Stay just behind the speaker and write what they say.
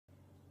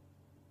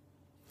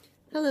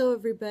Hello,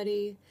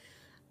 everybody.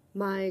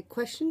 My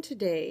question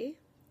today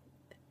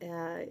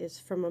is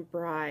from a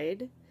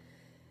bride,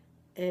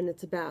 and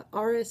it's about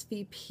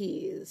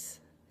RSVPs.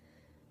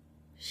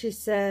 She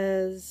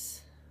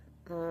says,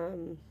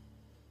 our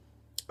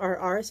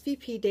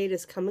RSVP date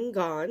is come and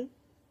gone.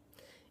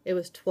 It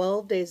was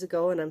 12 days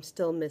ago, and I'm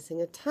still missing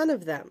a ton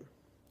of them.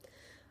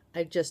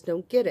 I just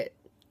don't get it.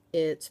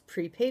 It's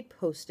prepaid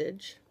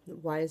postage.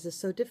 Why is this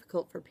so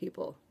difficult for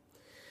people?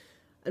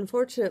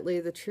 Unfortunately,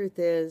 the truth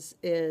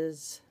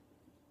is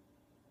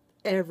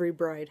every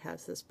bride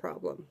has this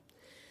problem.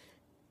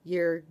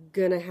 You're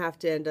gonna have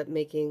to end up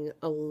making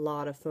a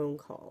lot of phone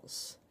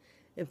calls.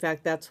 In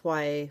fact, that's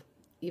why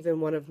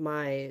even one of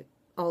my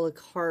a la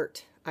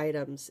carte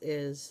items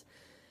is,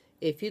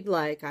 if you'd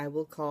like, I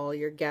will call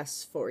your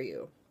guests for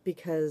you,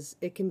 because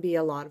it can be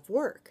a lot of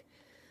work.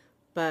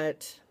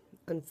 But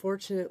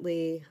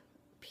unfortunately,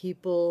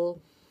 people,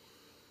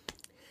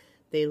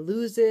 they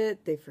lose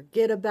it, they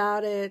forget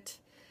about it.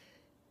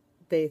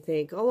 They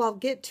think, oh, I'll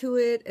get to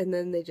it, and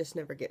then they just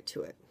never get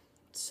to it.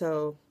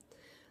 So,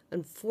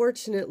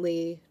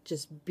 unfortunately,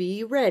 just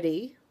be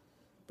ready,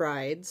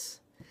 brides,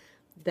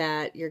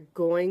 that you're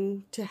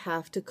going to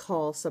have to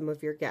call some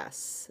of your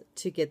guests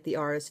to get the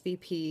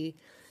RSVP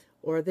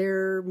or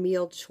their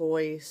meal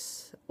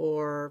choice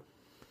or,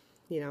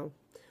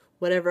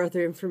 whatever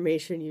other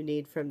information you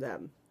need from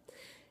them.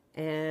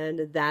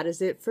 And that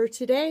is it for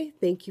today.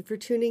 Thank you for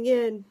tuning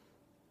in,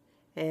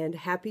 and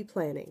happy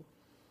planning.